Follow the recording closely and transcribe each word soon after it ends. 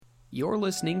You're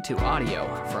listening to audio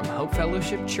from Hope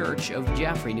Fellowship Church of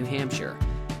Jaffrey, New Hampshire.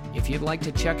 If you'd like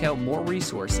to check out more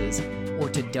resources or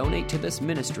to donate to this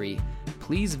ministry,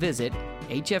 please visit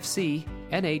hfcnh.org.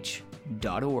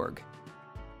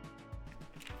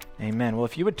 Amen. Well,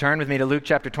 if you would turn with me to Luke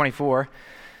chapter 24.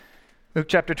 Luke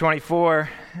chapter 24,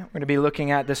 we're going to be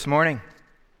looking at this morning.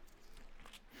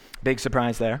 Big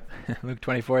surprise there. Luke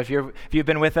 24. If you've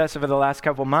been with us over the last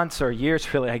couple months or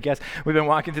years, really, I guess, we've been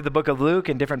walking through the book of Luke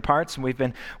in different parts, and we've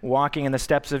been walking in the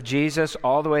steps of Jesus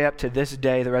all the way up to this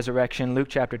day, the resurrection, Luke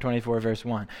chapter 24, verse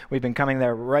 1. We've been coming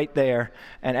there, right there,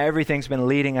 and everything's been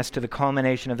leading us to the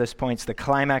culmination of this point. It's the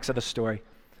climax of the story.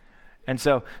 And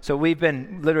so we've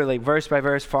been literally verse by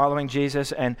verse following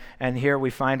Jesus, and here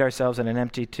we find ourselves in an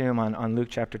empty tomb on Luke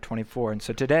chapter 24. And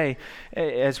so today,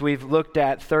 as we've looked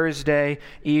at Thursday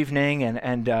evening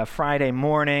and Friday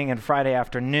morning and Friday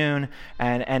afternoon,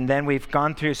 and then we've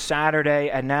gone through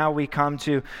Saturday, and now we come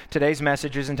to today's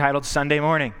message is entitled Sunday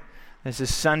Morning. This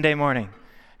is Sunday morning.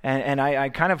 And I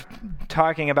kind of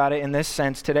talking about it in this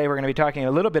sense today. We're going to be talking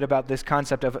a little bit about this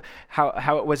concept of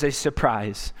how it was a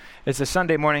surprise. It's a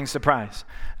Sunday morning surprise.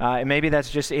 And maybe that's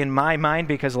just in my mind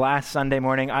because last Sunday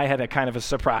morning I had a kind of a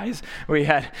surprise. We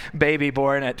had baby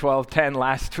born at 12:10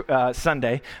 last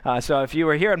Sunday. So if you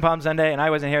were here on Palm Sunday and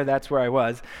I wasn't here, that's where I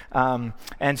was.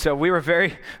 And so we were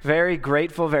very, very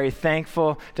grateful, very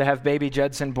thankful to have baby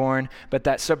Judson born. But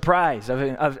that surprise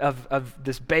of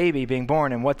this baby being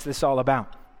born and what's this all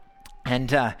about?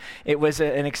 And it was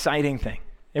an exciting thing.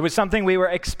 It was something we were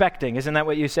expecting. Isn't that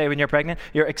what you say when you're pregnant?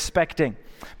 You're expecting.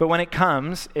 But when it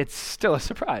comes, it's still a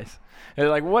surprise. They're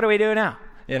like, what do we do now?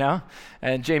 You know?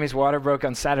 And Jamie's water broke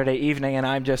on Saturday evening, and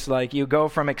I'm just like, you go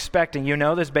from expecting, you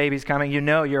know this baby's coming, you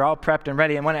know you're all prepped and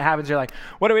ready, and when it happens, you're like,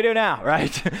 what do we do now,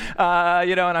 right?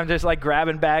 And I'm just like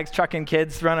grabbing bags, chucking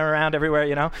kids, running around everywhere,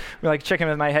 We're like chicken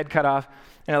with my head cut off.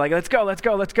 And they're like, let's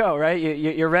go, right?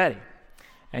 You're ready.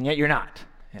 And yet you're not.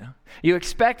 You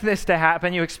expect this to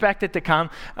happen, you expect it to come,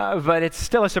 but it's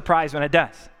still a surprise when it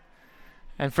does.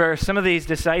 And for some of these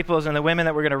disciples and the women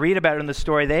that we're going to read about in the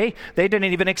story, they didn't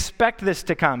even expect this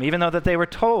to come, even though that they were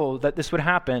told that this would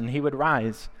happen, he would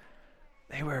rise.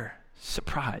 They were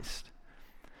surprised.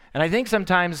 And I think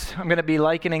sometimes I'm going to be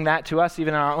likening that to us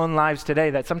even in our own lives today,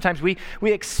 that sometimes we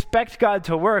expect God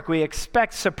to work. We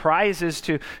expect surprises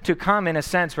to come in a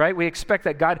sense, right? We expect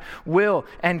that God will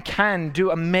and can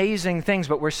do amazing things,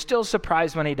 but we're still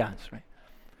surprised when he does, right?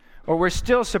 Or we're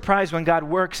still surprised when God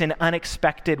works in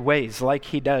unexpected ways like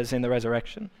he does in the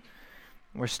resurrection.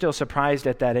 We're still surprised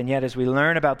at that, and yet as we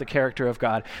learn about the character of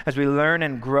God, as we learn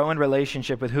and grow in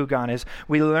relationship with who God is,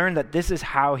 we learn that this is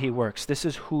how he works. This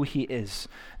is who he is.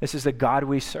 This is the God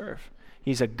we serve.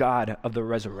 He's a God of the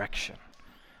resurrection.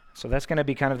 So that's going to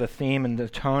be kind of the theme and the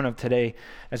tone of today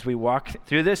as we walk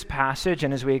through this passage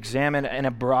and as we examine in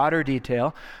a broader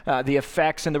detail the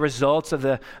effects and the results of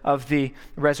the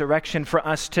resurrection for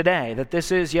us today. That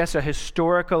this is, yes, a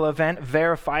historical event,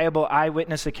 verifiable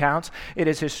eyewitness accounts. It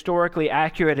is historically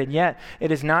accurate, and yet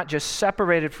it is not just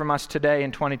separated from us today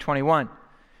in 2021.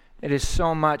 It is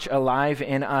so much alive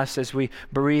in us as we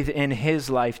breathe in his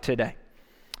life today.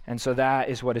 And so that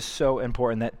is what is so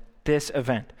important, that this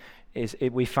event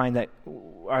we find that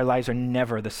our lives are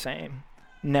never the same.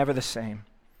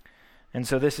 And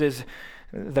so this is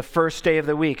the first day of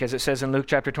the week, as it says in Luke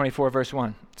chapter 24, verse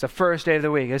 1. It's the first day of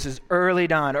the week. This is early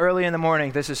dawn, early in the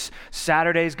morning. This is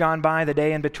Saturday's gone by, the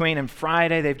day in between, and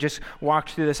Friday they've just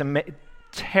walked through this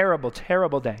terrible,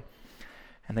 terrible day.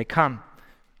 And they come.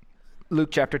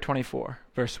 Luke chapter 24,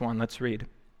 verse 1. Let's read.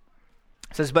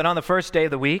 It says, "But on the first day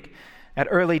of the week, at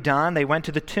early dawn, they went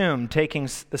to the tomb, taking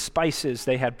the spices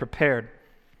they had prepared."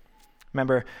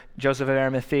 Remember, Joseph of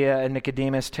Arimathea and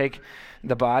Nicodemus take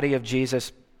the body of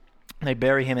Jesus. They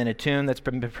bury him in a tomb that's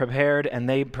been prepared, and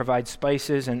they provide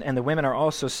spices. And the women are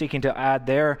also seeking to add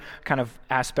their kind of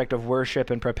aspect of worship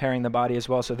and preparing the body as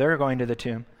well. So they're going to the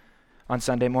tomb on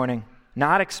Sunday morning,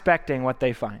 not expecting what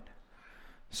they find.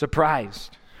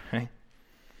 Surprised. Right?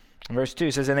 And verse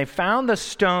 2 says, "And they found the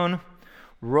stone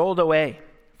rolled away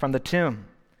from the tomb.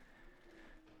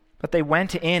 But they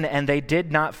went in and they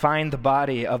did not find the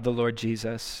body of the Lord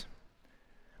Jesus.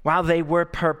 While they were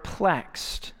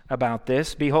perplexed about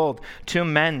this, behold, two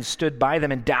men stood by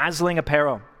them in dazzling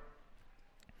apparel.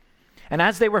 And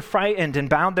as they were frightened and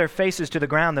bowed their faces to the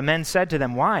ground, the men said to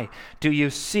them, 'Why do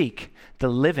you seek the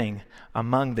living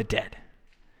among the dead?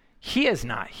 He is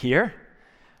not here,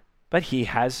 but he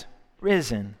has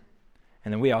risen.'"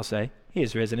 And then we all say, "He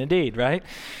is risen indeed," right?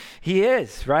 He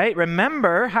is, right?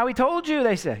 "Remember how he told you,"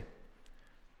 they say,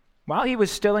 "while he was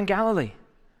still in Galilee,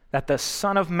 that the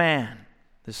Son of Man,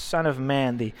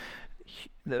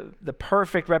 the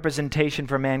perfect representation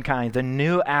for mankind, the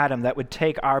new Adam that would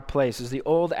take our place. As the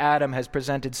old Adam has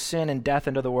presented sin and death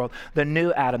into the world, the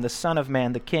new Adam, the Son of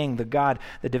Man, the King, the God,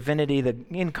 the divinity, the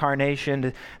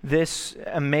incarnation, this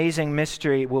amazing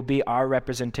mystery will be our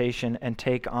representation and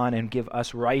take on and give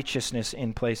us righteousness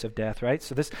in place of death, right?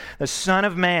 So the Son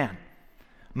of Man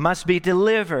must be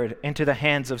delivered into the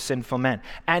hands of sinful men,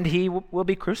 and he will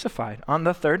be crucified on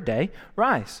the third day,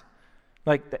 rise.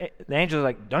 Like the angels are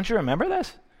like, don't you remember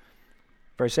this?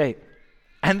 Verse 8.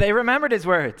 And they remembered his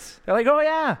words. They're like, oh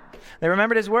yeah. They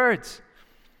remembered his words.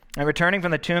 And returning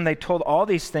from the tomb, they told all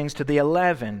these things to the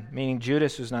 11, meaning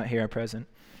Judas was not here present,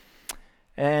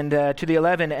 and to the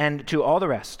 11 and to all the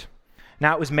rest.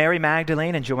 Now it was Mary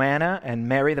Magdalene and Joanna and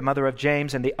Mary, the mother of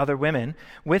James, and the other women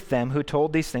with them who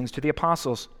told these things to the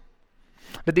apostles.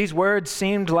 But these words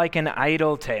seemed like an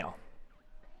idle tale,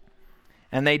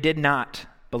 and they did not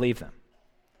believe them.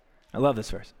 I love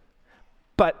this verse.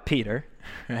 But Peter,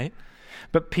 right?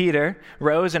 But Peter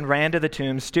rose and ran to the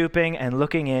tomb, stooping and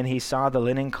looking in, he saw the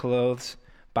linen clothes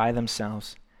by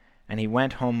themselves, and he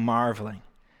went home marveling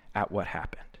at what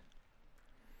happened.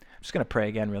 I'm just going to pray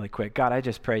again really quick. God, I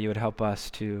just pray you would help us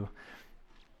to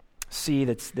see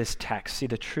this text, see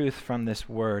the truth from this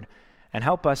word, and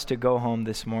help us to go home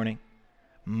this morning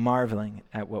marveling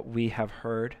at what we have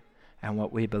heard and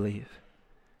what we believe.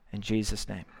 In Jesus'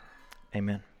 name,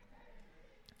 amen.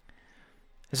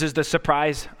 This is the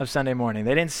surprise of Sunday morning.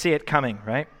 They didn't see it coming,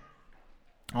 right?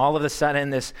 All of a sudden,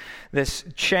 this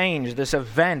change, this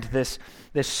event, this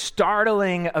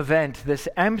startling event, this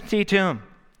empty tomb.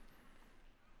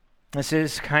 This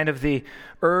is kind of the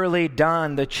early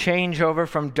dawn, the changeover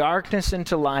from darkness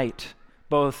into light,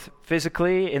 both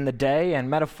physically in the day and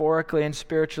metaphorically and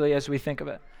spiritually as we think of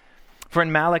it. For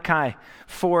in Malachi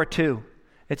 4:2,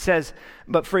 it says,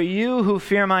 "But for you who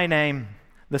fear my name,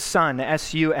 the Son,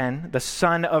 S-U-N, the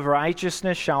Son of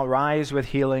Righteousness shall rise with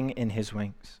healing in his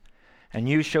wings. And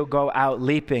you shall go out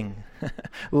leaping,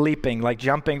 leaping, like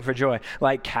jumping for joy,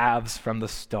 like calves from the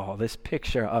stall." This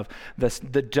picture of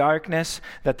the darkness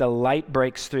that the light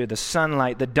breaks through, the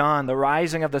sunlight, the dawn, the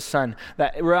rising of the sun,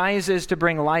 that rises to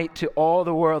bring light to all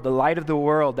the world, the light of the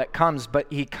world that comes, but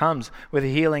he comes with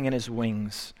healing in his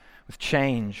wings, with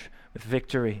change, with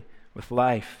victory, with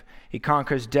life. He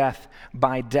conquers death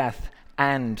by death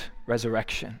and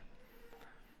resurrection.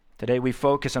 Today we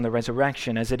focus on the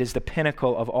resurrection as it is the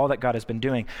pinnacle of all that God has been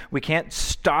doing. We can't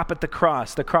stop at the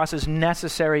cross. The cross is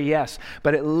necessary, yes,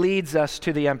 but it leads us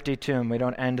to the empty tomb. We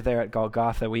don't end there at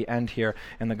Golgotha. We end here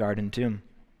in the garden tomb.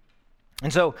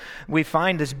 And so we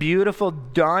find this beautiful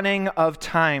dawning of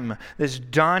time, this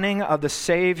dawning of the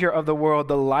Savior of the world.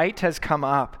 The light has come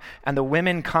up, and the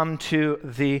women come to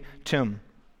the tomb.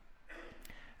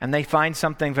 And they find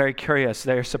something very curious.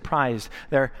 They're surprised.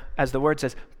 They're, as the word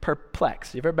says,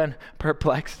 perplexed. You ever been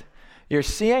perplexed? You're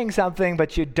seeing something,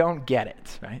 but you don't get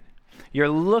it, right? You're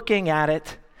looking at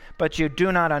it, but you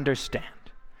do not understand.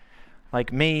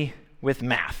 Like me with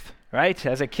math, right?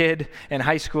 As a kid in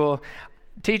high school,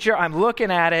 teacher, I'm looking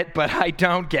at it, but I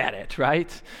don't get it,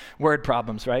 right? Word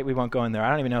problems, right? We won't go in there. I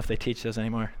don't even know if they teach those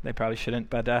anymore. They probably shouldn't.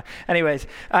 But anyways,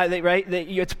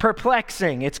 it's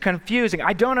perplexing. It's confusing.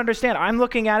 I don't understand. I'm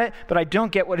looking at it, but I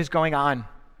don't get what is going on.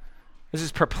 This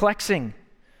is perplexing.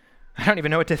 I don't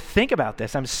even know what to think about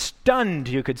this. I'm stunned,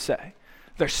 you could say.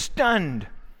 They're stunned.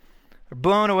 They're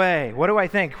blown away. What do I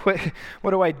think?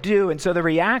 What do I do? And so the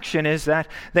reaction is that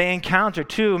they encounter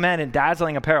two men in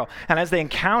dazzling apparel. And as they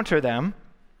encounter them,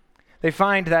 they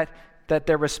find that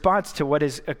their response to what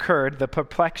has occurred, the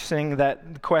perplexing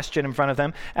that question in front of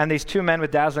them, and these two men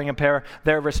with dazzling apparel,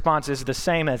 their response is the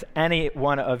same as any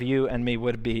one of you and me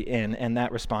would be in, and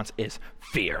that response is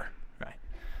fear. Right?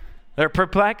 They're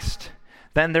perplexed,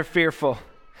 then they're fearful.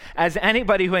 As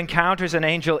anybody who encounters an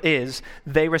angel is,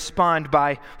 they respond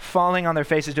by falling on their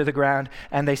faces to the ground,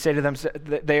 and they say to them,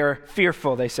 they are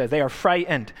fearful, they say. They are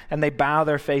frightened, and they bow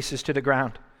their faces to the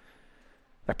ground.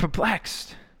 They're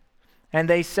perplexed. And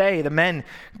they say, the men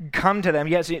come to them,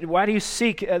 "Yes, why do you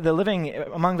seek the living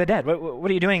among the dead?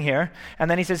 What are you doing here?" And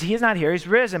then he says, "He is not here, he's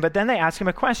risen." But then they ask him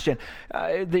a question.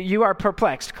 You are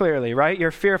perplexed, clearly, right?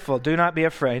 You're fearful. Do not be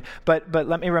afraid. But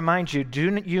let me remind you,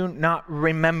 do you not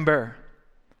remember?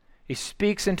 He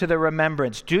speaks into the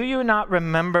remembrance. Do you not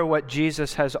remember what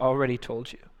Jesus has already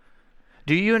told you?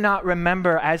 Do you not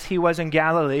remember as he was in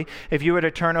Galilee? If you were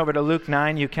to turn over to Luke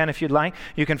 9, you can if you'd like.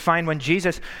 You can find when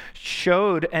Jesus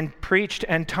showed and preached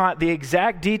and taught the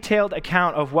exact detailed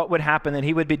account of what would happen, that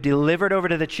he would be delivered over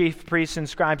to the chief priests and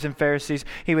scribes and Pharisees.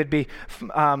 He would be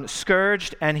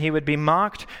scourged and he would be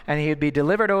mocked and he would be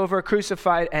delivered over,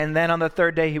 crucified, and then on the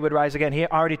third day he would rise again. He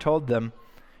already told them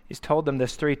He's told them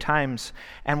this 3 times.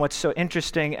 And what's so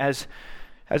interesting as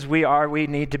we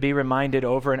need to be reminded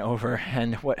over and over.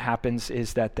 And what happens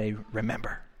is that they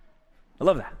remember. I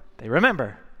love that. They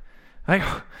remember. Like,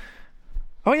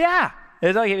 oh yeah.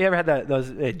 It's like, have you ever had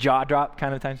those jaw drop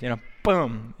kind of times?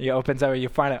 Boom. It opens up and you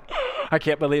find out, I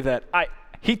can't believe that. I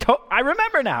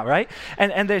remember now, right?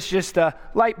 And there's just a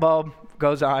light bulb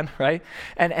goes on, right?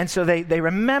 And so they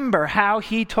remember how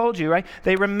he told you, right?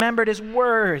 They remembered his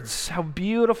words. How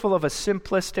beautiful of a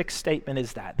simplistic statement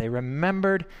is that? They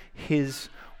remembered his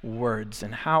words.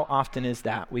 And how often is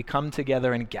that? We come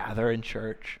together and gather in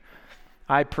church.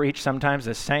 I preach sometimes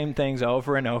the same things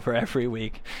over and over every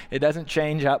week. It doesn't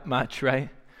change up much, right?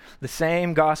 The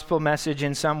same gospel message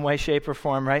in some way, shape, or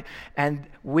form, right? And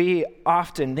we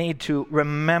often need to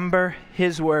remember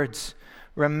his words.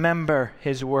 Remember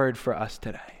his word for us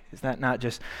today. Is that not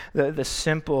just the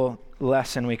simple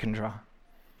lesson we can draw?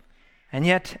 And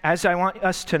yet, as I want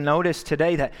us to notice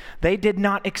today, that they did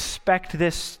not expect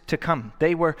this to come.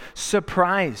 They were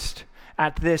surprised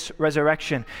at this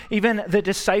resurrection. Even the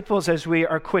disciples, as we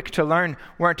are quick to learn,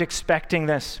 weren't expecting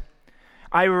this.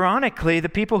 Ironically, the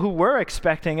people who were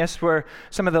expecting this were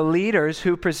some of the leaders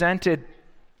who presented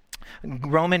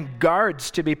Roman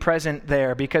guards to be present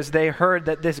there because they heard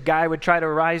that this guy would try to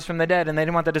rise from the dead, and they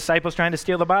didn't want the disciples trying to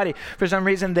steal the body. For some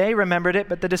reason, they remembered it,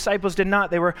 but the disciples did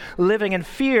not. They were living in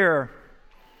fear.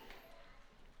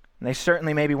 And they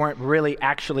certainly maybe weren't really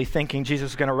actually thinking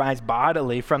Jesus was going to rise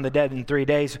bodily from the dead in 3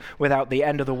 days without the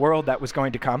end of the world that was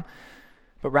going to come,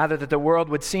 but rather that the world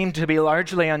would seem to be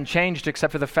largely unchanged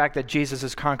except for the fact that Jesus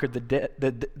has conquered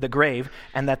the grave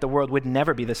and that the world would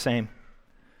never be the same.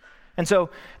 And so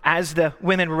as the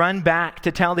women run back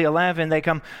to tell the 11, they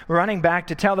come running back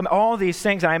to tell them all these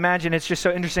things. I imagine it's just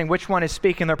so interesting which one is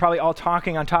speaking. They're probably all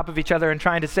talking on top of each other and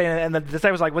trying to say, and the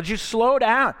disciples are like, well, just slow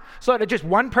down. Slow down, just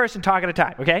one person talk at a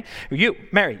time, okay? You,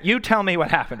 Mary, you tell me what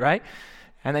happened, right?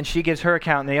 And then she gives her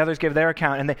account, and the others give their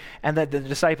account, and the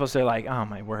disciples are like, oh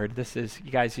my word, this is,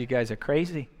 you guys are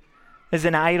crazy. This is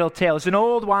an idle tale. It's an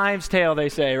old wives' tale, they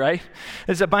say, right?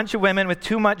 There's a bunch of women with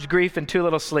too much grief and too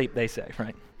little sleep, they say,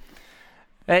 right?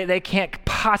 They can't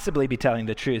possibly be telling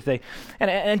the truth.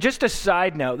 And just a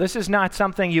side note, this is not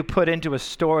something you put into a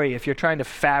story if you're trying to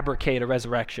fabricate a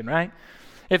resurrection, right?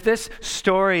 If this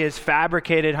story is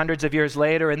fabricated hundreds of years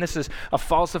later and this is a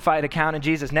falsified account and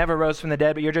Jesus never rose from the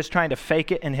dead, but you're just trying to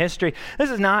fake it in history, this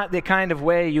is not the kind of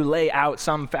way you lay out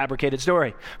some fabricated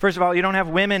story. First of all, you don't have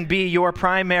women be your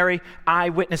primary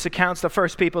eyewitness accounts, the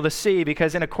first people to see,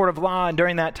 because in a court of law and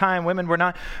during that time, women were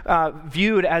not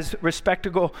viewed as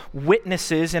respectable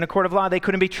witnesses in a court of law. They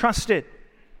couldn't be trusted.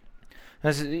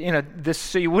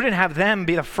 So you wouldn't have them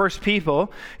be the first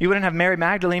people. You wouldn't have Mary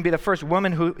Magdalene be the first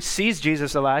woman who sees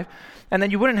Jesus alive. And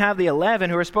then you wouldn't have the 11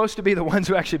 who are supposed to be the ones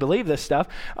who actually believe this stuff,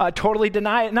 totally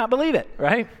deny it, not believe it,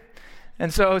 right?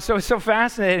 And so it's so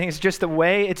fascinating. It's just the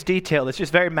way it's detailed. It's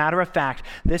just very matter of fact.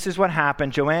 This is what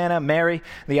happened. Joanna, Mary,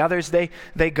 the others, they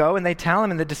go and they tell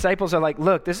him, and the disciples are like,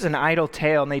 look, this is an idle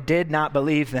tale, and they did not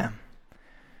believe them.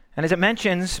 And as it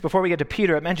mentions, before we get to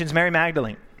Peter, it mentions Mary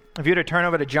Magdalene. If you were to turn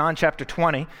over to John chapter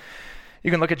 20, you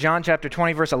can look at John chapter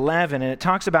 20, verse 11, and it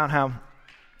talks about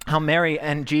how Mary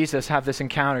and Jesus have this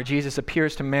encounter. Jesus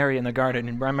appears to Mary in the garden,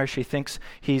 and remember, she thinks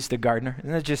he's the gardener.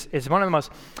 And it's one of the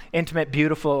most intimate,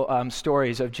 beautiful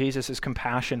stories of Jesus'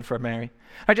 compassion for Mary.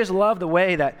 I just love the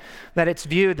way that it's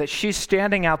viewed, that she's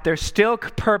standing out there still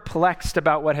perplexed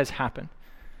about what has happened.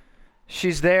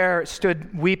 She's there,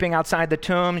 stood weeping outside the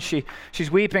tomb. She's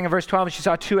weeping in verse 12, and she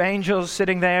saw 2 angels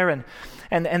sitting there, and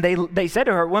they said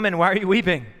to her, woman, why are you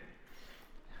weeping?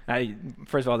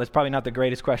 First of all, that's probably not the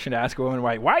greatest question to ask a woman.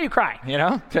 Why are you crying? You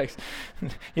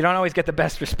don't always get the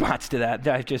best response to that.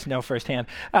 I just know firsthand.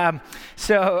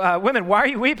 Women, why are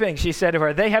you weeping? She said to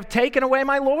her, they have taken away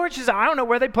my Lord. She said, I don't know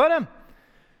where they put him.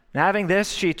 And having this,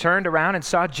 she turned around and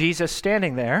saw Jesus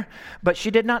standing there, but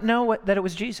she did not know that it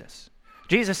was Jesus.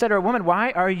 Jesus said to her, woman,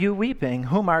 why are you weeping?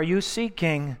 Whom are you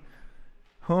seeking?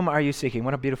 Whom are you seeking?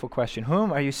 What a beautiful question.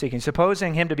 Whom are you seeking?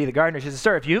 Supposing him to be the gardener, she says,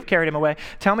 sir, if you've carried him away,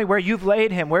 tell me where you've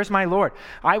laid him. Where's my Lord?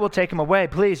 I will take him away.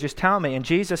 Please, just tell me. And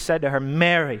Jesus said to her,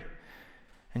 Mary.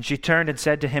 And she turned and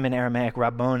said to him in Aramaic,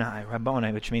 Rabboni,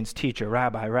 Rabboni, which means teacher,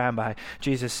 rabbi, rabbi.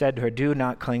 Jesus said to her, do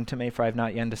not cling to me, for I have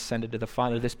not yet ascended to the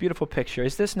Father. This beautiful picture,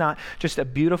 is this not just a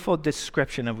beautiful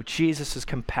description of Jesus'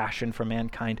 compassion for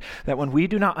mankind? That when we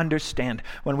do not understand,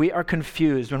 when we are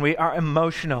confused, when we are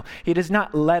emotional, he does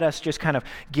not let us just kind of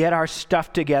get our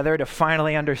stuff together to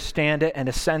finally understand it and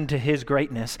ascend to his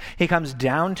greatness. He comes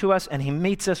down to us and he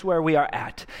meets us where we are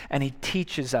at, and he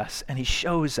teaches us and he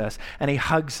shows us and he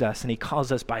hugs us and he calls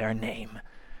us by our name.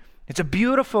 It's a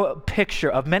beautiful picture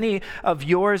of many of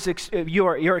your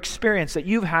experience that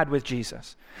you've had with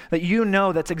Jesus, that you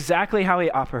know that's exactly how he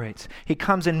operates. He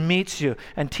comes and meets you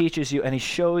and teaches you, and he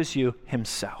shows you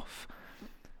himself.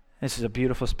 This is a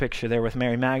beautiful picture there with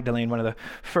Mary Magdalene, one of the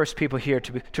first people here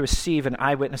to receive an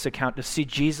eyewitness account, to see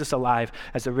Jesus alive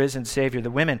as the risen Savior.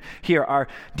 The women here are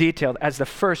detailed as the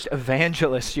first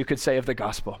evangelists, you could say, of the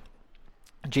gospel.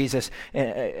 Jesus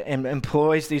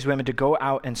employs these women to go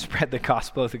out and spread the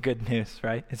gospel of the good news,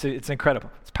 right? It's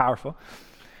incredible. It's powerful.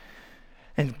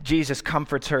 And Jesus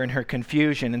comforts her in her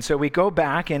confusion. And so we go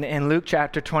back in Luke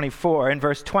chapter 24, in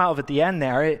verse 12 at the end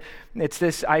there, it's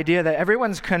this idea that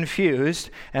everyone's confused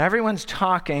and everyone's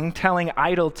talking, telling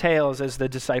idle tales, as the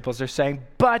disciples are saying,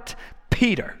 but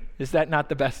Peter. Is that not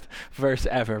the best verse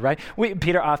ever, right?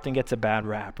 Peter often gets a bad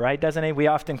rap, right? Doesn't he? We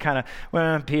often kind of,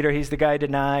 well, Peter, he's the guy who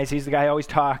denies. He's the guy always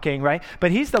talking, right? But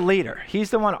he's the leader.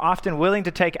 He's the one often willing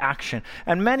to take action.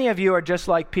 And many of you are just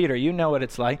like Peter. You know what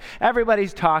it's like.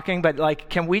 Everybody's talking, but like,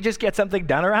 can we just get something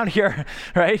done around here,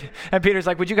 right? And Peter's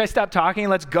like, would you guys stop talking?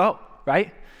 Let's go,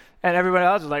 right? And everyone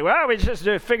else is like, well, we just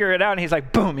figure it out. And he's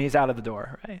like, boom, he's out of the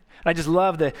door, right? And I just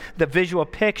love the visual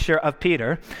picture of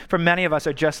Peter. For many of us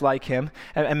are just like him.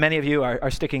 And many of you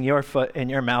are sticking your foot in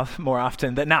your mouth more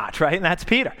often than not, right? And that's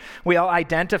Peter. We all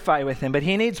identify with him, but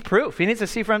he needs proof. He needs to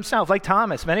see for himself, like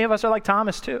Thomas. Many of us are like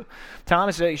Thomas too.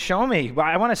 Thomas, show me.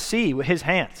 I want to see his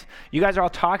hands. You guys are all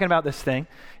talking about this thing.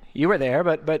 You were there,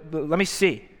 but let me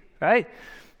see, right?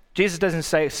 Jesus doesn't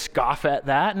say scoff at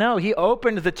that. No, he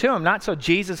opened the tomb, not so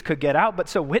Jesus could get out, but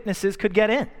so witnesses could get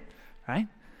in, right?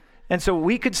 And so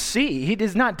we could see. He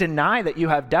does not deny that you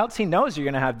have doubts. He knows you're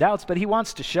going to have doubts, but he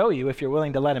wants to show you if you're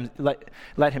willing to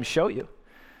let him show you.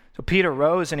 So Peter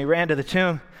rose and he ran to the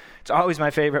tomb. It's always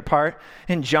my favorite part.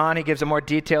 In John, he gives a more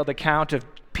detailed account of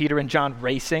Peter and John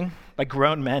racing, like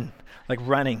grown men, like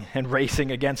running and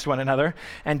racing against one another.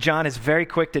 And John is very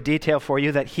quick to detail for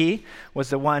you that he was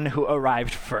the one who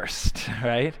arrived first,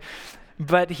 right?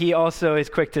 But he also is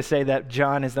quick to say that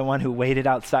John is the one who waited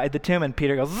outside the tomb, and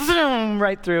Peter goes zoom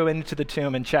right through into the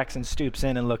tomb and checks and stoops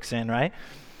in and looks in, right?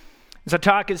 So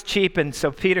talk is cheap, and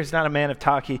so Peter's not a man of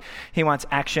talk. He wants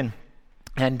action.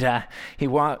 And he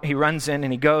runs in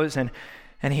and he goes and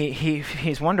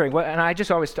he's wondering, and I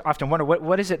just always often wonder,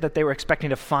 what is it that they were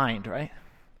expecting to find, right?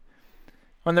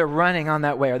 When they're running on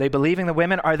that way, are they believing the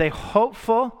women? Are they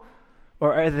hopeful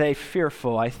or are they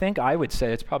fearful? I think I would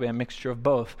say it's probably a mixture of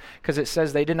both, because it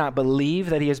says they did not believe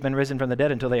that he has been risen from the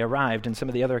dead until they arrived. In some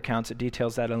of the other accounts, it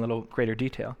details that in a little greater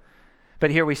detail.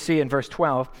 But here we see in verse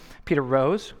 12, Peter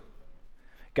rose,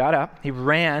 got up, he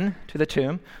ran to the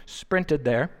tomb, sprinted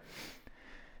there,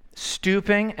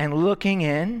 stooping and looking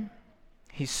in.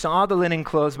 He saw the linen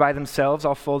clothes by themselves,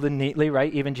 all folded neatly,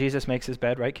 right? Even Jesus makes his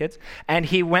bed, right, kids? And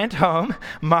he went home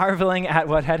marveling at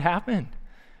what had happened.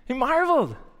 He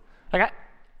marveled. Like,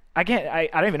 I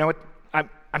don't even know what,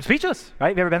 I'm speechless, right?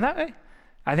 Have you ever been that way?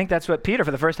 I think that's what Peter,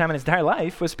 for the first time in his entire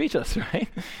life, was speechless, right?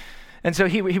 And so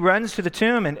he runs to the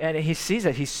tomb and he sees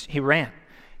it. He ran.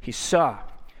 He saw.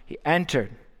 He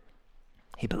entered.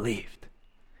 He believed.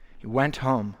 He went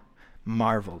home,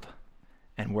 marveled,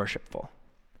 and worshipful.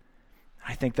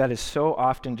 I think that is so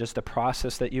often just the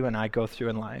process that you and I go through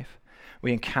in life.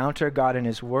 We encounter God in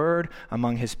his word,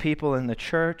 among his people in the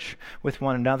church, with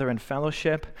one another in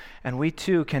fellowship, and we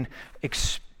too can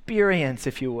experience,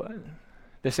 if you would,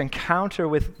 this encounter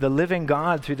with the living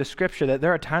God through the scripture, that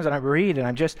there are times that I read and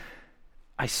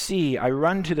I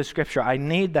run to the scripture, I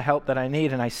need the help that I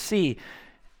need, and I see,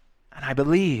 and I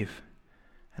believe,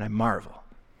 and I marvel.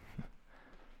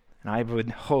 And I would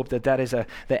hope that is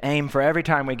the aim for every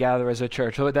time we gather as a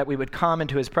church, Lord, that we would come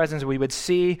into his presence, we would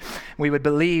see, we would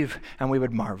believe, and we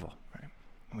would marvel. Right?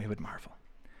 We would marvel.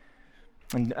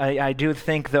 And I do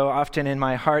think, though, often in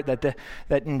my heart that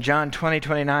in John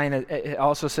 20:29, it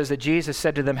also says that Jesus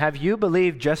said to them, have you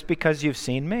believed just because you've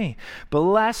seen me?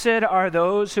 Blessed are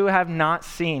those who have not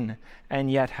seen and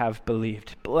yet have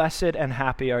believed. Blessed and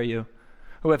happy are you,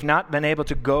 who have not been able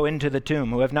to go into the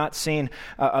tomb, who have not seen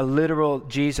a literal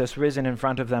Jesus risen in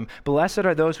front of them. Blessed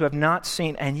are those who have not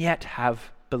seen and yet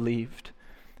have believed.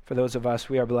 For those of us,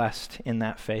 we are blessed in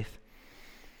that faith.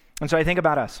 And so I think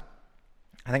about us.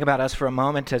 I think about us for a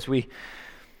moment as we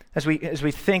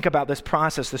think about this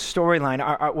process, the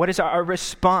storyline. What is our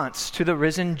response to the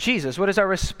risen Jesus? What is our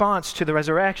response to the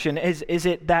resurrection? Is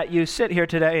it that you sit here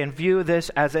today and view this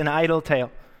as an idle tale?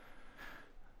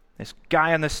 This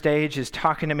guy on the stage is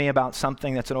talking to me about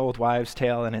something that's an old wives'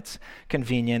 tale, and it's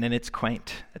convenient, and it's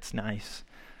quaint, it's nice.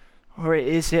 Or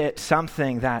is it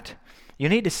something that you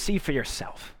need to see for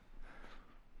yourself?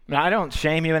 I don't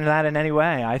shame you in that in any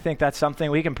way. I think that's something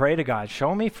we can pray to God.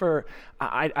 Show me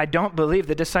I don't believe.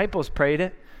 The disciples prayed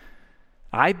it.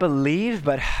 I believe,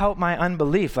 but help my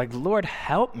unbelief. Like, Lord,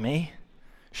 help me.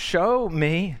 Show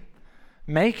me.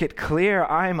 Make it clear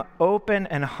I'm open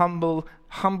and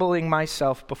humbling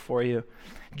myself before you.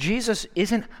 Jesus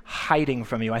isn't hiding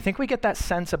from you. I think we get that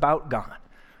sense about God.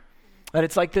 That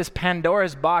it's like this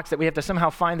Pandora's box that we have to somehow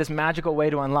find this magical way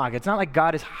to unlock. It's not like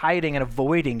God is hiding and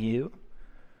avoiding you.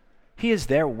 He is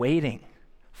there waiting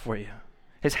for you.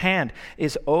 His hand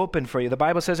is open for you. The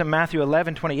Bible says in Matthew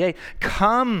 11:28,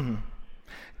 come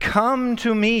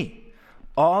to me,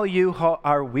 all you who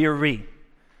are weary.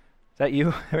 Is that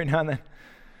you every now and then?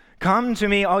 Come to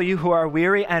me, all you who are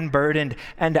weary and burdened,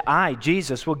 and I,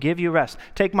 Jesus, will give you rest.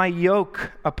 Take my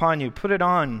yoke upon you, put it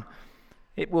on.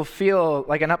 It will feel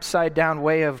like an upside-down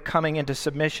way of coming into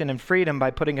submission and freedom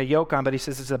by putting a yoke on, but he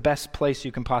says it's the best place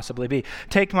you can possibly be.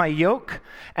 Take my yoke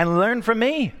and learn from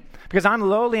me, because I'm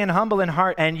lowly and humble in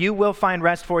heart, and you will find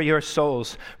rest for your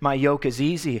souls. My yoke is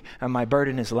easy, and my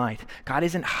burden is light. God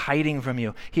isn't hiding from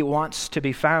you. He wants to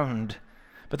be found.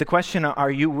 But the question,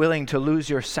 are you willing to lose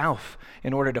yourself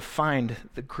in order to find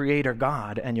the Creator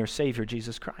God and your Savior,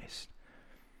 Jesus Christ?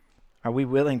 Are we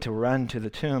willing to run to the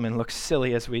tomb and look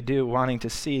silly as we do, wanting to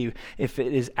see if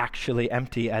it is actually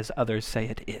empty as others say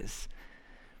it is?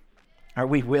 Are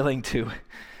we willing to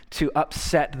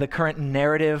upset the current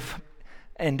narrative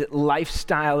and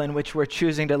lifestyle in which we're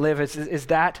choosing to live? Is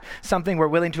that something we're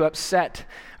willing to upset?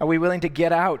 Are we willing to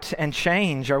get out and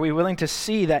change? Are we willing to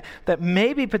see that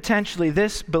maybe potentially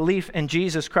this belief in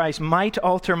Jesus Christ might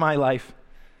alter my life?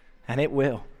 And it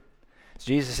will.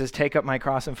 Jesus says, take up my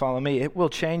cross and follow me. It will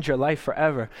change your life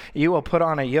forever. You will put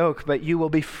on a yoke, but you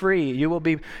will be free. You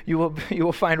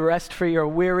will find rest for your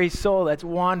weary soul that's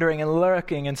wandering and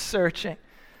lurking and searching.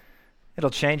 It'll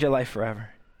change your life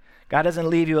forever. God doesn't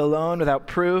leave you alone without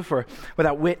proof or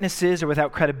without witnesses or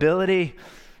without credibility.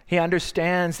 He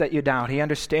understands that you doubt. He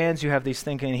understands you have these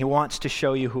thinking. He wants to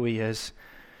show you who he is.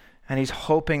 And he's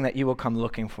hoping that you will come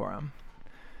looking for him.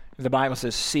 The Bible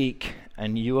says, seek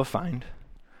and you will find.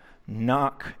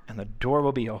 Knock and the door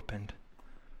will be opened.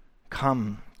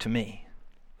 Come to me,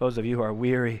 those of you who are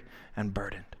weary and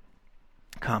burdened.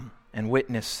 Come and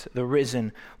witness the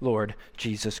risen Lord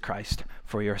Jesus Christ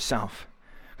for yourself.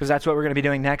 Because that's what we're going to be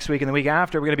doing next week and the week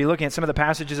after. We're going to be looking at some of the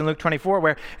passages in Luke 24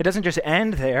 where it doesn't just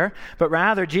end there, but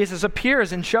rather Jesus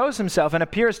appears and shows himself and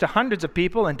appears to hundreds of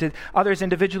people and to others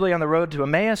individually on the road to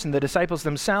Emmaus and the disciples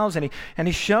themselves, and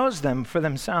he shows them for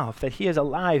themselves that he is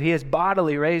alive. He is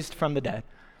bodily raised from the dead.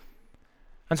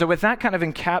 And so with that kind of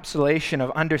encapsulation of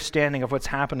understanding of what's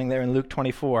happening there in Luke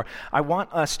 24, I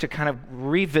want us to kind of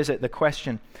revisit the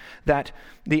question that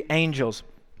the angels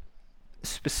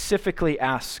specifically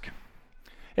ask.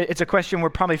 It's a question we're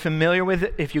probably familiar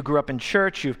with if you grew up in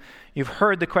church. You've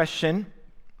heard the question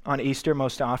on Easter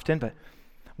most often, but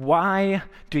why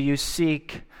do you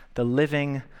seek the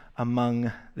living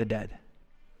among the dead?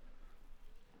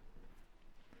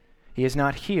 He is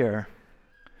not here,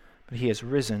 but he is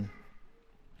risen.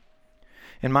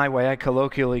 In my way, I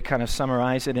colloquially kind of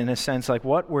summarize it in a sense like,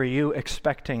 what were you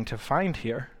expecting to find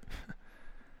here?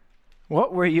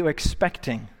 What were you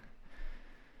expecting?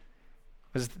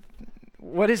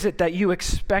 What is it that you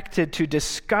expected to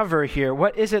discover here?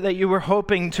 What is it that you were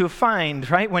hoping to find,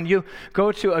 right? When you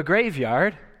go to a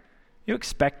graveyard, you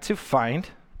expect to find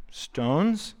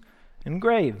stones and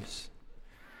graves.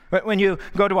 But when you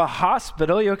go to a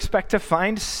hospital, you expect to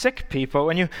find sick people.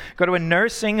 When you go to a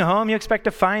nursing home, you expect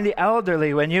to find the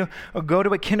elderly. When you go to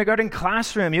a kindergarten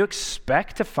classroom, you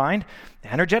expect to find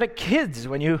energetic kids.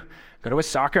 When you go to a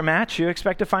soccer match, you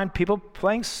expect to find people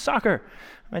playing soccer.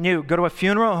 When you go to a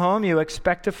funeral home, you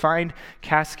expect to find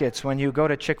caskets. When you go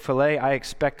to Chick-fil-A, I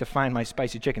expect to find my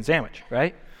spicy chicken sandwich,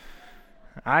 right?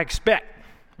 I expect,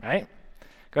 right?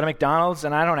 Go to McDonald's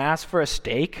and I don't ask for a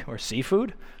steak or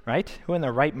seafood, right? Who in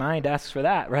their right mind asks for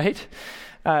that, right?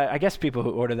 I guess people who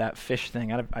order that fish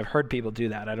thing, I've heard people do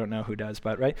that. I don't know who does,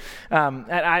 but right?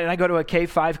 And I go to a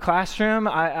K-5 classroom.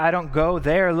 I don't go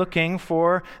there looking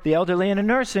for the elderly in a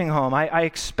nursing home. I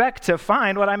expect to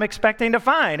find what I'm expecting to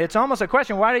find. It's almost a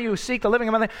question, why do you seek the living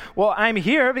among the dead? Well, I'm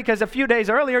here because a few days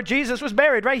earlier, Jesus was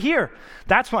buried right here.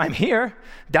 That's why I'm here.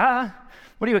 Duh.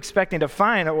 What are you expecting to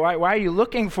find? Why are you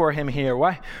looking for him here?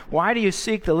 Why do you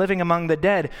seek the living among the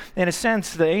dead? In a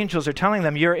sense, the angels are telling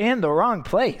them, you're in the wrong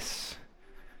place.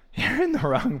 You're in the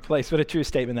wrong place. What a true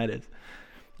statement that is.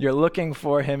 You're looking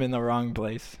for him in the wrong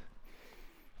place.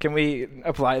 Can we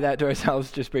apply that to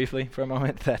ourselves just briefly for a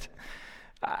moment? That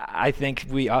I think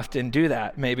we often do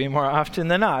that, maybe more often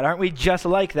than not. Aren't we just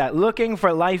like that? Looking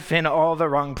for life in all the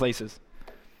wrong places.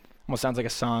 Almost sounds like a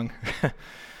song.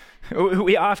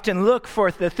 We often look for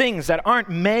the things that aren't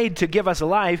made to give us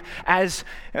life, as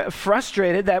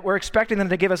frustrated that we're expecting them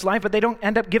to give us life, but they don't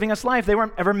end up giving us life. They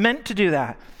weren't ever meant to do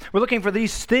that. We're looking for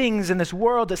these things in this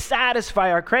world to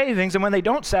satisfy our cravings, and when they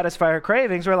don't satisfy our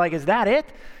cravings, we're like, is that it?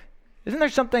 Isn't there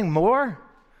something more?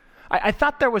 I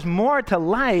thought there was more to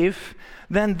life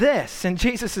than this. And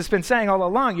Jesus has been saying all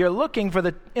along, you're looking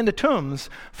in the tombs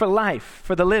for life,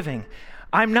 for the living.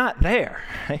 I'm not there.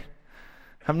 Right?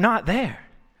 I'm not there.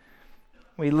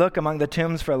 We look among the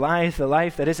tombs for life, the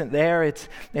life that isn't there.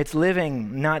 It's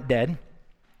living, not dead.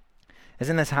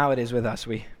 Isn't this how it is with us?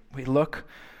 We look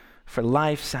for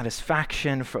life,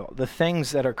 satisfaction, for the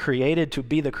things that are created to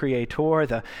be the creator,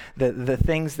 the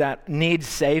things that need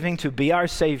saving to be our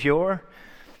savior.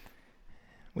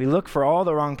 We look for all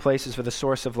the wrong places for the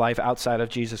source of life outside of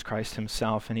Jesus Christ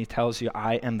himself. And he tells you,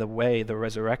 I am the way, the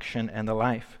resurrection, and the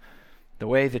life. The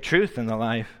way, the truth, and the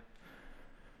life.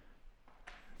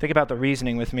 Think about the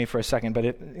reasoning with me for a second, but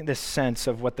in this sense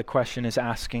of what the question is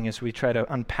asking as we try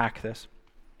to unpack this.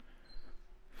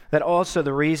 That also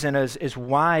the reason is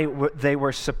why they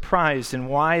were surprised and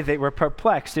why they were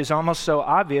perplexed is almost so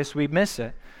obvious we miss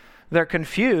it. They're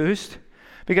confused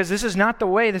because this is not the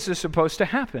way this is supposed to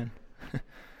happen.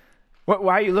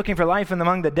 Why are you looking for life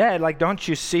among the dead? Like, don't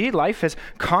you see? Life has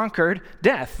conquered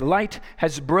death. Light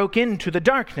has broke into the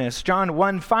darkness. John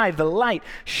 1:5, the light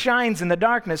shines in the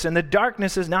darkness, and the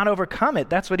darkness has not overcome it.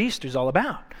 That's what Easter's all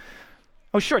about.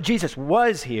 Oh, sure, Jesus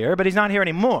was here, but he's not here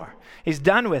anymore. He's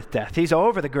done with death. He's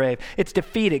over the grave. It's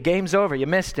defeated. Game's over. You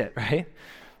missed it, right?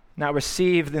 Not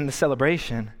received in the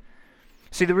celebration.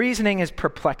 See, the reasoning is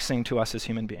perplexing to us as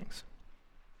human beings.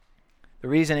 The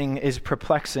reasoning is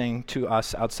perplexing to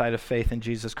us outside of faith in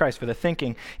Jesus Christ, for the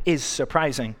thinking is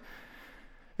surprising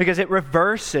because it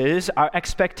reverses our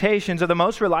expectations of the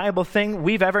most reliable thing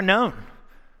we've ever known.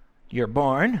 You're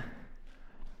born,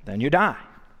 then you die.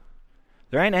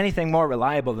 There ain't anything more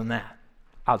reliable than that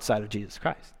outside of Jesus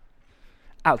Christ,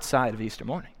 outside of Easter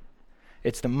morning.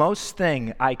 It's the most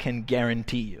thing I can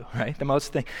guarantee you, right?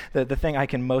 The thing I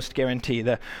can most guarantee.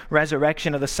 The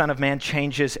resurrection of the Son of Man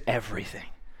changes everything.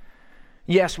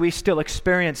 Yes, we still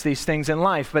experience these things in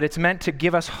life, but it's meant to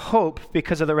give us hope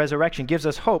because of the resurrection. It gives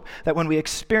us hope that when we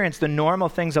experience the normal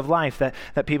things of life,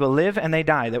 that people live and they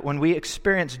die, that when we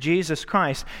experience Jesus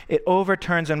Christ, it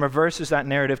overturns and reverses that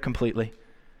narrative completely.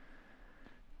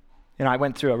 You know, I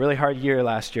went through a really hard year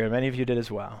last year. Many of you did as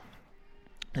well.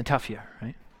 A tough year,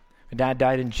 right? My dad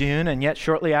died in June, and yet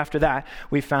shortly after that,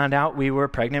 we found out we were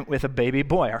pregnant with a baby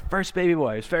boy, our first baby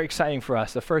boy. It was very exciting for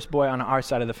us, the first boy on our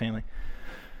side of the family.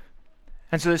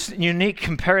 And so this unique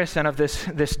comparison of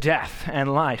this death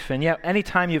and life, and yet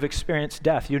anytime you've experienced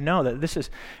death, you know that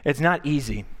it's not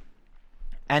easy.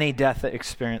 Any death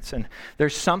experience, and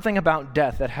there's something about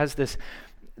death that has this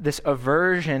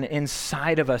aversion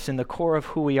inside of us in the core of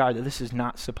who we are that this is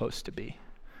not supposed to be.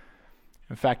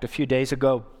 In fact, a few days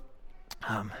ago,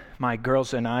 my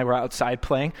girls and I were outside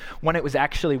playing when it was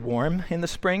actually warm in the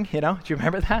spring, do you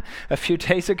remember that? A few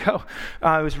days ago.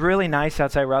 It was really nice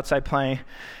outside, we're outside playing.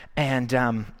 And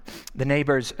the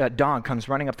neighbor's dog comes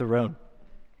running up the road.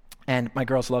 And my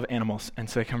girls love animals. And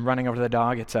so they come running over to the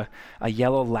dog. It's a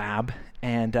yellow lab.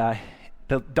 And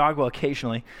the dog will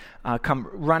occasionally come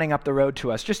running up the road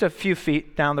to us. Just a few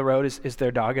feet down the road is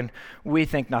their dog. And we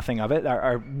think nothing of it.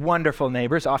 Our wonderful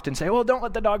neighbors often say, well, don't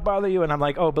let the dog bother you. And I'm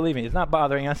like, oh, believe me, it's not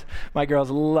bothering us. My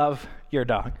girls love your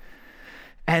dog.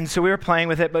 And so we were playing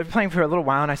with it, but playing for a little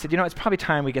while, and I said, it's probably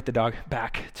time we get the dog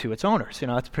back to its owners.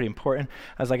 That's pretty important.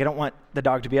 I was like, I don't want the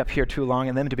dog to be up here too long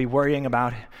and them to be worrying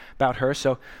about her.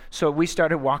 So we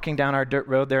started walking down our dirt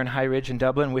road there in High Ridge in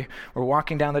Dublin. We were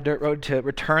walking down the dirt road to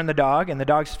return the dog, and the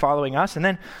dog's following us. And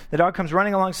then the dog comes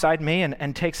running alongside me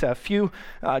and takes a few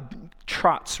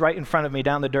trots right in front of me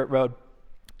down the dirt road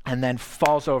and then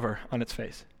falls over on its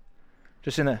face.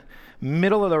 Just in the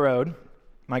middle of the road.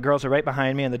 My girls are right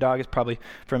behind me, and the dog is probably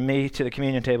from me to the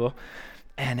communion table,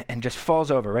 and just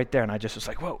falls over right there. And I just was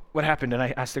like, whoa, what happened? And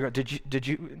I asked the girl, did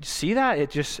you see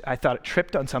that? I thought it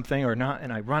tripped on something or not,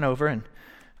 and I run over, and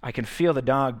I can feel the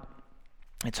dog,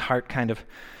 its heart kind of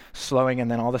slowing, and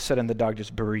then all of a sudden the dog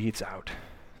just breathes out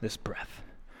this breath.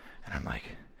 And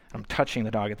I'm touching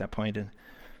the dog at that point, and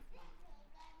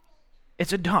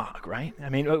it's a dog, right? I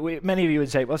mean, many of you would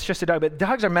say, well, it's just a dog, but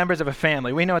dogs are members of a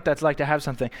family. We know what that's like to have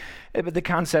something. But the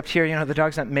concept here, the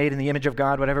dog's not made in the image of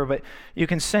God, whatever, but you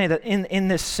can say that in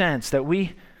this sense that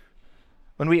when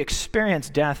we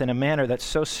experience death in a manner that's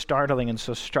so startling and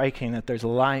so striking that there's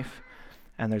life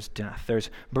and there's death. There's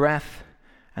breath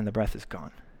and the breath is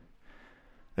gone.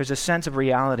 There's a sense of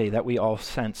reality that we all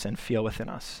sense and feel within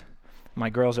us. My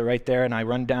girls are right there, and I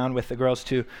run down with the girls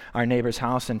to our neighbor's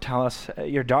house and tell us,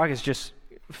 your dog has just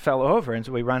fell over. And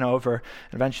so we run over,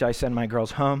 and eventually I send my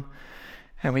girls home,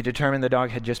 and we determined the dog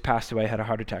had just passed away, had a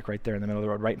heart attack right there in the middle of the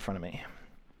road, right in front of me.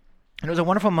 And it was a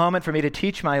wonderful moment for me to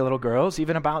teach my little girls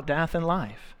even about death and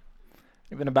life,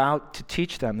 even about to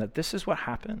teach them that this is what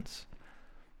happens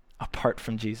apart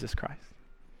from Jesus Christ.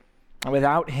 And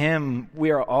without him,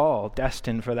 we are all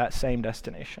destined for that same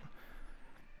destination.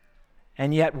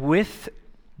 And yet with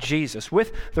Jesus,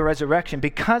 with the resurrection,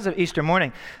 because of Easter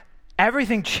morning,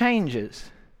 everything changes.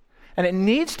 And it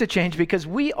needs to change because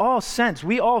we all sense,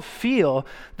 we all feel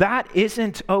that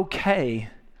isn't okay.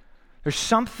 There's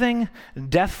something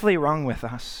deathly wrong with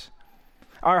us.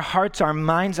 Our hearts, our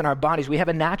minds, and our bodies, we have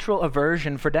a natural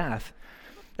aversion for death.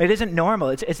 It isn't normal.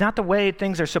 It's not the way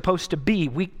things are supposed to be.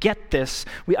 We get this.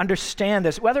 We understand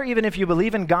this. Whether even if you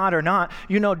believe in God or not,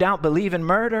 you no doubt believe in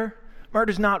murder.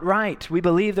 Murder's not right. We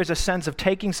believe there's a sense of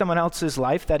taking someone else's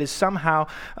life that is somehow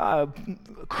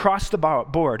across the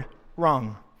board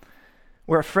wrong.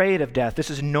 We're afraid of death. This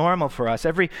is normal for us.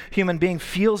 Every human being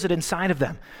feels it inside of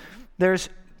them. There's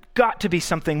got to be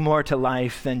something more to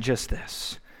life than just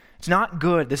this. It's not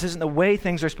good. This isn't the way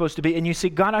things are supposed to be. And you see,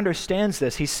 God understands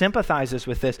this. He sympathizes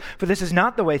with this. For this is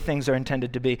not the way things are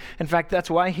intended to be. In fact,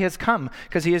 that's why he has come.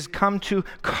 Because he has come to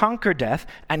conquer death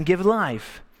and give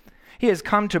life. He has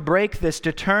come to break this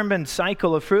determined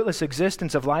cycle of fruitless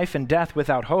existence of life and death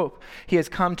without hope. He has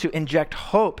come to inject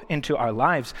hope into our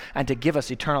lives and to give us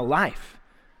eternal life.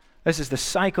 This is the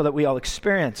cycle that we all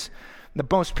experience. The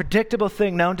most predictable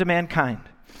thing known to mankind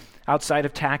outside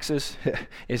of taxes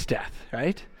is death,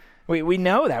 right? We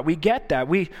know that. We get that.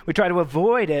 We try to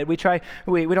avoid it. We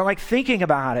don't like thinking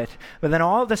about it. But then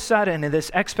all of a sudden, in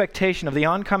this expectation of the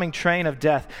oncoming train of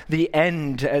death, the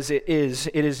end as it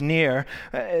is near,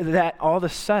 that all of a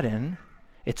sudden,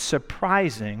 it's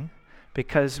surprising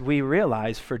because we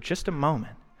realize for just a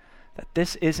moment that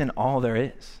this isn't all there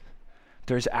is.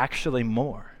 There's actually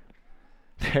more.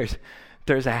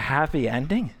 There's a happy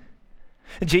ending.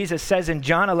 Jesus says in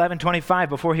John 11:25,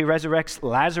 before he resurrects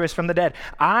Lazarus from the dead,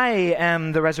 I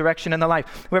am the resurrection and the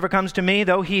life. Whoever comes to me,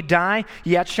 though he die,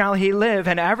 yet shall he live.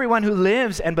 And everyone who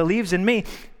lives and believes in me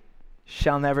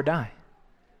shall never die.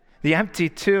 The empty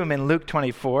tomb in Luke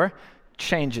 24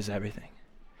 changes everything.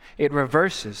 It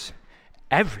reverses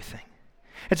everything.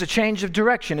 It's a change of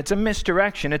direction. It's a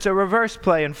misdirection. It's a reverse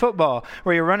play in football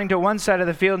where you're running to one side of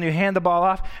the field and you hand the ball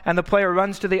off and the player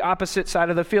runs to the opposite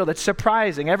side of the field. It's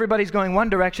surprising. Everybody's going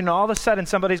one direction and all of a sudden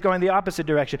somebody's going the opposite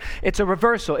direction. It's a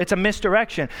reversal. It's a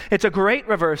misdirection. It's a great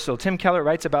reversal. Tim Keller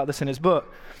writes about this in his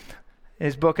book.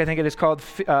 His book, I think it is called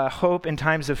Hope in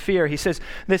Times of Fear. He says,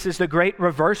 this is the great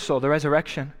reversal, the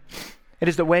resurrection. It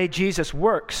is the way Jesus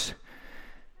works.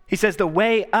 He says the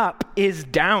way up is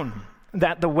down.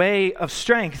 That the way of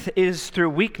strength is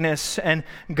through weakness, and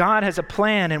God has a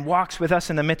plan and walks with us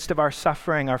in the midst of our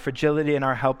suffering, our fragility, and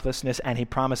our helplessness, and he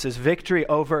promises victory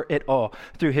over it all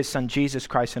through his Son, Jesus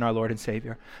Christ, and our Lord and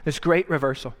Savior. This great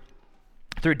reversal.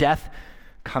 Through death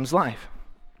comes life.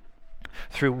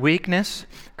 Through weakness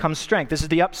comes strength. This is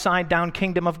the upside-down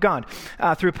kingdom of God.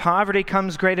 Through poverty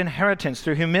comes great inheritance.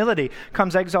 Through humility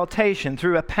comes exaltation.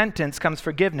 Through repentance comes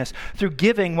forgiveness. Through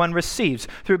giving, one receives.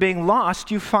 Through being lost,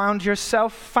 you found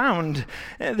yourself found.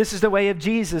 This is the way of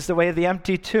Jesus, the way of the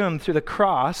empty tomb. Through the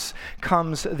cross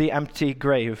comes the empty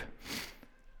grave.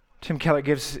 Tim Keller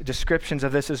gives descriptions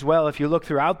of this as well. If you look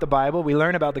throughout the Bible, we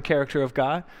learn about the character of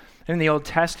God. In the Old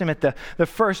Testament, the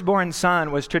firstborn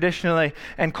son was traditionally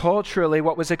and culturally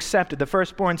what was accepted. The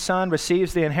firstborn son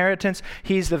receives the inheritance.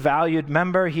 He's the valued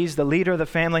member. He's the leader of the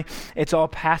family. It's all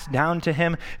passed down to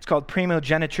him. It's called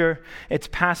primogeniture. It's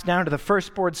passed down to the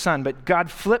firstborn son. But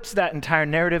God flips that entire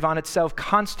narrative on itself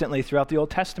constantly throughout the Old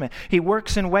Testament. He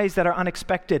works in ways that are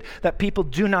unexpected, that people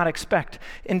do not expect.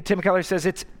 And Tim Keller says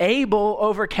it's Abel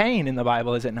over Cain in the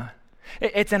Bible, is it not?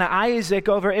 It's an Isaac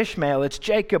over Ishmael. It's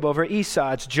Jacob over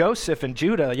Esau. It's Joseph and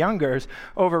Judah, youngers,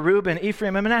 over Reuben,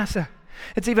 Ephraim, and Manasseh.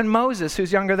 It's even Moses,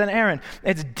 who's younger than Aaron.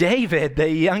 It's David, the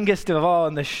youngest of all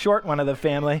and the short one of the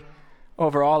family,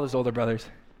 over all his older brothers.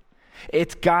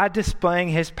 It's God displaying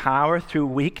his power through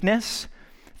weakness,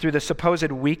 through the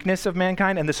supposed weakness of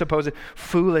mankind and the supposed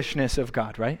foolishness of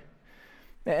God, right?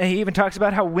 He even talks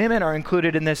about how women are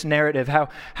included in this narrative,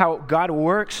 how God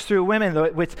works through women,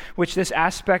 which this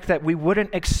aspect that we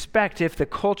wouldn't expect if the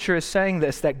culture is saying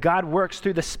this, that God works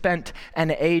through the spent and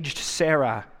aged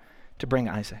Sarah to bring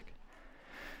Isaac.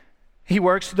 He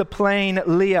works the plain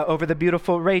Leah over the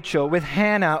beautiful Rachel, with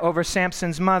Hannah over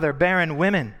Samson's mother, barren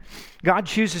women. God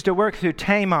chooses to work through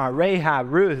Tamar,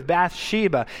 Rahab, Ruth,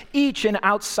 Bathsheba, each an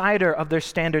outsider of their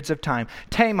standards of time.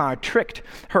 Tamar tricked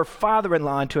her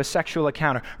father-in-law into a sexual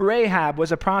encounter. Rahab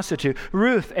was a prostitute.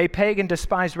 Ruth, a pagan,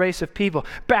 despised race of people.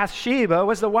 Bathsheba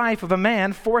was the wife of a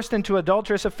man forced into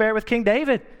adulterous affair with King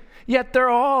David. Yet they're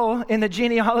all in the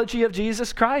genealogy of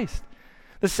Jesus Christ.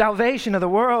 The salvation of the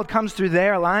world comes through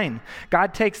their line.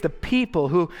 God takes the people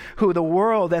who the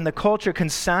world and the culture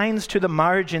consigns to the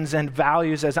margins and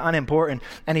values as unimportant,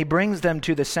 and he brings them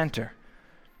to the center.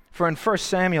 For in 1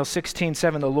 Samuel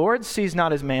 16:7, the Lord sees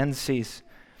not as man sees.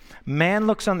 Man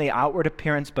looks on the outward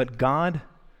appearance, but God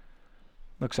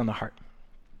looks on the heart.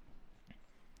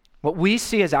 What we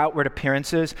see as outward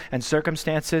appearances and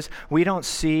circumstances, we don't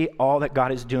see all that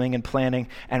God is doing and planning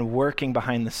and working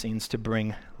behind the scenes to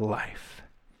bring life.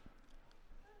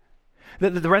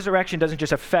 The resurrection doesn't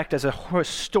just affect as a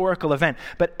historical event,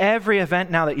 but every event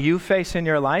now that you face in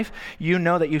your life, you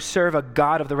know that you serve a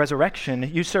God of the resurrection.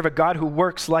 You serve a God who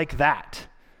works like that,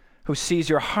 who sees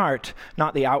your heart,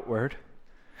 not the outward.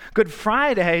 Good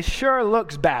Friday sure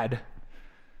looks bad.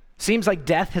 Seems like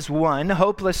death has won.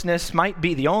 Hopelessness might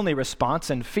be the only response,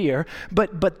 and fear,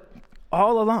 but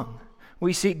all along,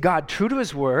 we see God, true to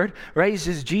his word,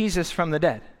 raises Jesus from the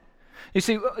dead. You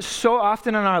see, so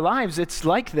often in our lives, it's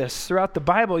like this. Throughout the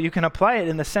Bible, you can apply it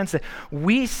in the sense that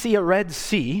we see a Red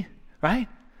Sea, right?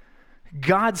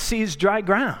 God sees dry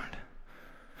ground.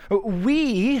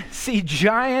 We see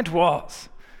giant walls.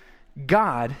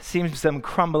 God sees them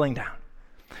crumbling down.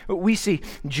 We see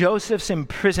Joseph's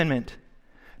imprisonment.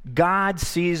 God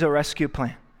sees a rescue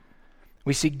plan.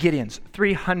 We see Gideon's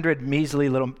 300 measly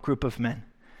little group of men.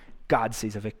 God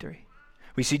sees a victory.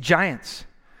 We see giants.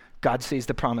 God sees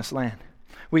the promised land.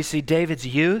 We see David's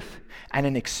youth and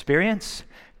inexperience.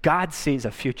 God sees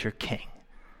a future king.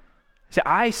 See,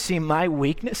 I see my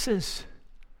weaknesses.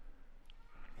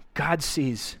 God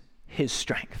sees his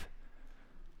strength.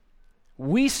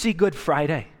 We see Good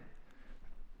Friday.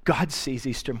 God sees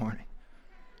Easter morning.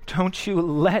 Don't you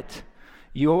let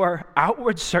your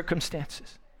outward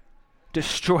circumstances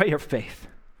destroy your faith.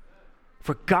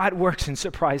 For God works in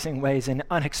surprising ways, in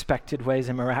unexpected ways,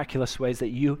 in miraculous ways that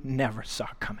you never saw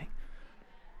coming.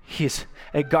 He is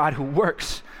a God who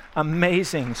works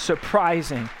amazing,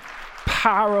 surprising,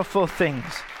 powerful things.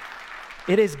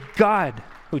 It is God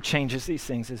who changes these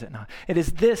things, is it not? It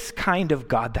is this kind of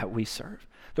God that we serve.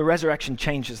 The resurrection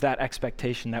changes that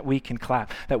expectation, that we can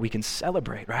clap, that we can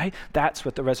celebrate, right? That's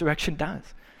what the resurrection does.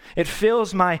 It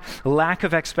fills my lack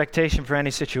of expectation for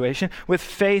any situation with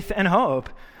faith and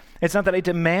hope. It's not that I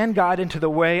demand God into the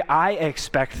way I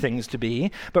expect things to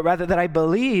be, but rather that I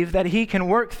believe that he can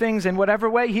work things in whatever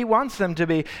way he wants them to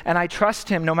be, and I trust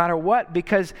him no matter what,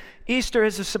 because Easter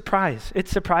is a surprise. It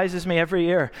surprises me every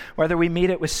year, whether we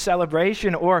meet it with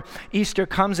celebration or Easter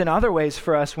comes in other ways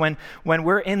for us when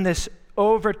we're in this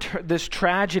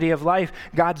tragedy of life.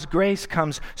 God's grace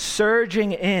comes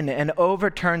surging in and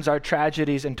overturns our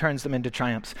tragedies and turns them into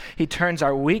triumphs. He turns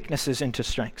our weaknesses into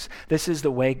strengths. This is the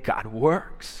way God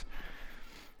works.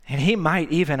 And he might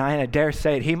even, I dare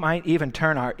say it, he might even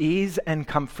turn our ease and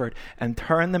comfort and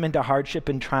turn them into hardship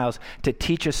and trials to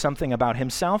teach us something about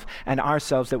himself and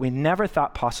ourselves that we never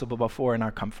thought possible before in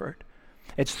our comfort.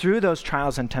 It's through those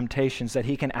trials and temptations that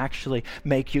he can actually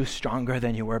make you stronger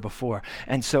than you were before.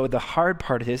 And so the hard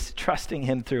part is trusting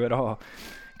him through it all.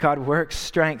 God works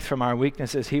strength from our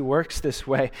weaknesses. He works this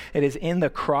way. It is in the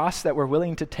cross that we're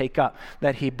willing to take up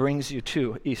that he brings you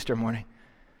to Easter morning.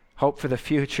 Hope for the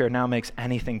future now makes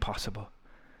anything possible.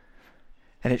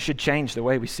 And it should change the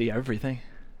way we see everything.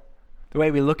 The way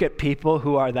we look at people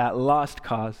who are that lost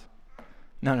cause.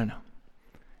 No.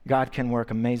 God can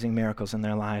work amazing miracles in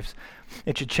their lives.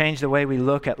 It should change the way we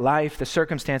look at life, the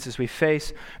circumstances we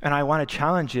face. And I want to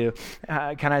challenge you,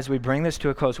 as we bring this to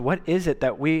a close, what is it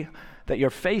that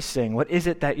you're facing? What is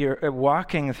it that you're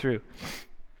walking through?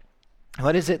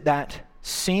 What is it that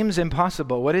seems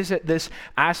impossible? What is it, this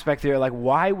aspect that you're like,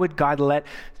 why would God let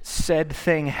said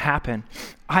thing happen?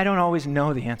 I don't always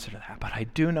know the answer to that, but I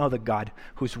do know the God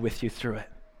who's with you through it.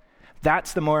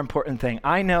 That's the more important thing.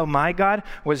 I know my God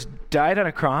died on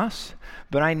a cross,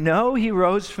 but I know he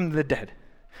rose from the dead.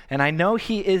 And I know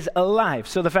he is alive.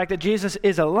 So the fact that Jesus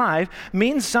is alive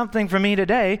means something for me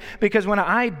today, because when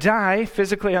I die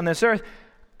physically on this earth,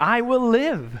 I will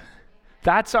live.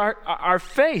 That's our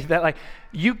faith, that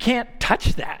you can't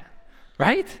touch that,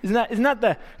 right? Isn't that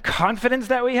the confidence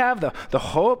that we have, the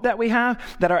hope that we have,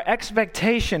 that our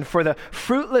expectation for the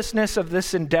fruitlessness of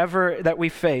this endeavor that we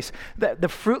face, that the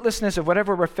fruitlessness of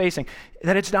whatever we're facing,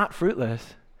 that it's not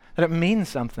fruitless, that it means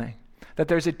something. that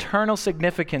there's eternal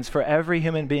significance for every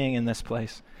human being in this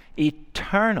place.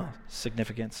 Eternal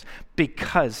significance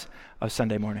because of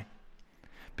Sunday morning,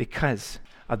 because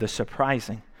of the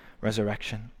surprising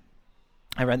resurrection.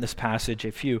 I read this passage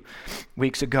a few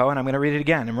weeks ago, and I'm going to read it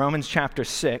again. In Romans chapter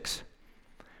 6,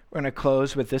 we're going to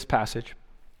close with this passage.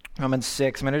 Romans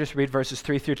 6, I'm going to just read verses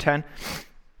 3 through 10.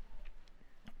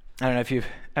 I don't know if you've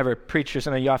ever preached or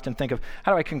something, you often think of,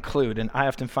 how do I conclude? And I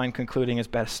often find concluding is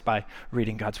best by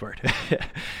reading God's word.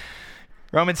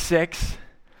 Romans 6,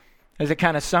 as it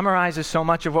kind of summarizes so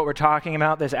much of what we're talking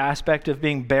about, this aspect of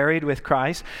being buried with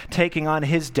Christ, taking on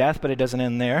his death, but it doesn't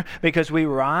end there, because we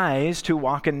rise to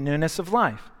walk in newness of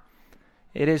life.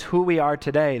 It is who we are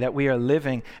today, that we are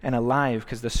living and alive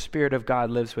because the Spirit of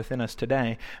God lives within us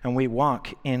today, and we walk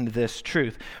in this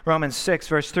truth. Romans 6,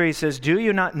 verse 3 says, "Do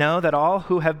you not know that all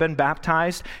who have been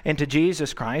baptized into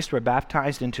Jesus Christ were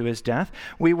baptized into his death?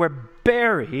 We were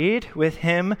buried with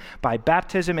him by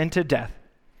baptism into death."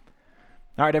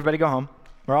 All right, everybody go home.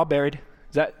 We're all buried.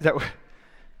 Is that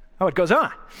oh, it goes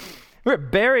on. We're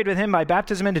buried with him by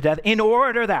baptism into death in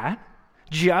order that,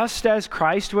 just as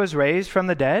Christ was raised from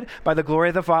the dead by the glory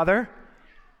of the Father,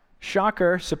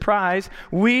 shocker, surprise,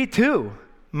 we too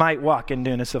might walk in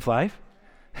newness of life.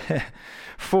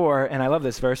 For, and I love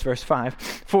this verse 5,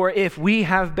 for if we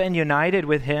have been united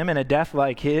with him in a death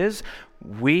like his,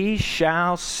 we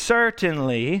shall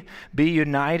certainly be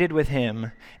united with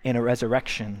him in a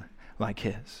resurrection like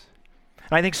his.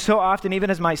 And I think so often, even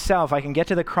as myself, I can get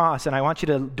to the cross and I want you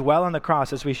to dwell on the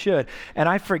cross as we should, and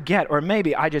I forget, or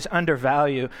maybe I just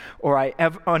undervalue or I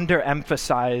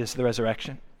underemphasize the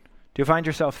resurrection. Do you find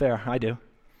yourself there? I do.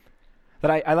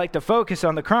 That I like to focus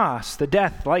on the cross, the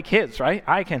death like his, right?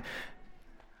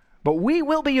 But we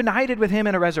will be united with him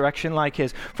in a resurrection like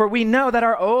his. For we know that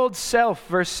our old self,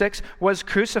 verse 6, was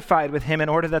crucified with him in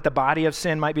order that the body of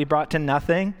sin might be brought to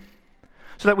nothing,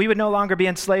 so that we would no longer be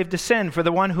enslaved to sin. For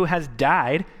the one who has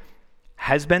died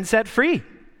has been set free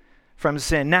from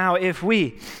sin. Now, if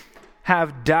we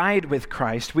have died with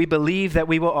Christ, we believe that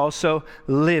we will also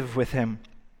live with him.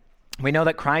 We know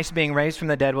that Christ, being raised from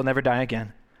the dead, will never die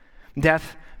again.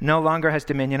 Death no longer has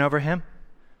dominion over him.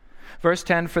 Verse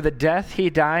 10, for the death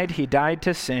he died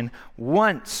to sin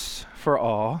once for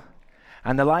all,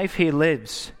 and the life he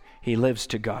lives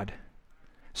to God.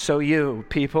 So you,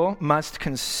 people, must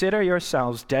consider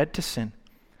yourselves dead to sin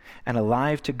and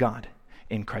alive to God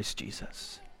in Christ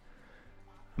Jesus.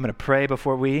 I'm going to pray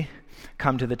before we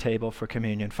come to the table for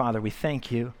communion. Father, we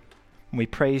thank you and we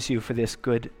praise you for this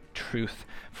good truth,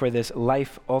 for this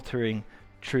life-altering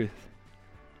truth.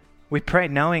 We pray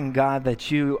knowing, God,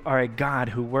 that you are a God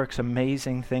who works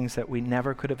amazing things that we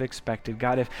never could have expected.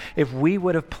 God, if we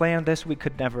would have planned this, we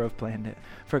could never have planned it.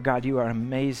 For God, you are an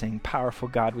amazing, powerful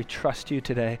God. We trust you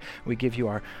today. We give you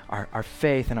our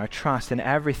faith and our trust and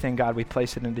everything, God, we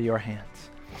place it into your hands.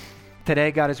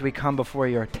 Today, God, as we come before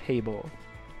your table,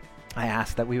 I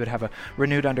ask that we would have a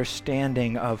renewed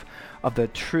understanding of the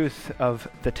truth of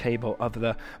the table, of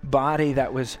the body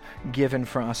that was given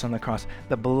for us on the cross,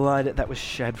 the blood that was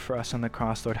shed for us on the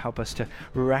cross. Lord, help us to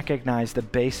recognize the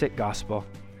basic gospel,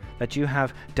 that you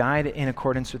have died in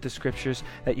accordance with the scriptures,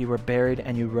 that you were buried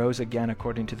and you rose again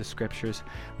according to the scriptures.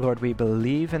 Lord, we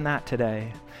believe in that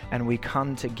today, and we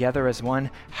come together as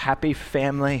one happy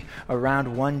family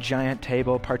around one giant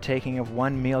table, partaking of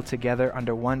one meal together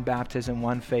under one baptism,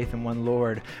 one faith, and one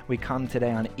Lord. We come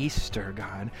today on Easter,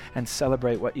 God, and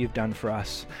celebrate what you've done for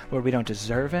us. Lord, we don't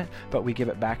deserve it, but we give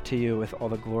it back to you with all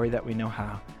the glory that we know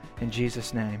how. In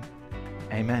Jesus' name,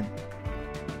 amen.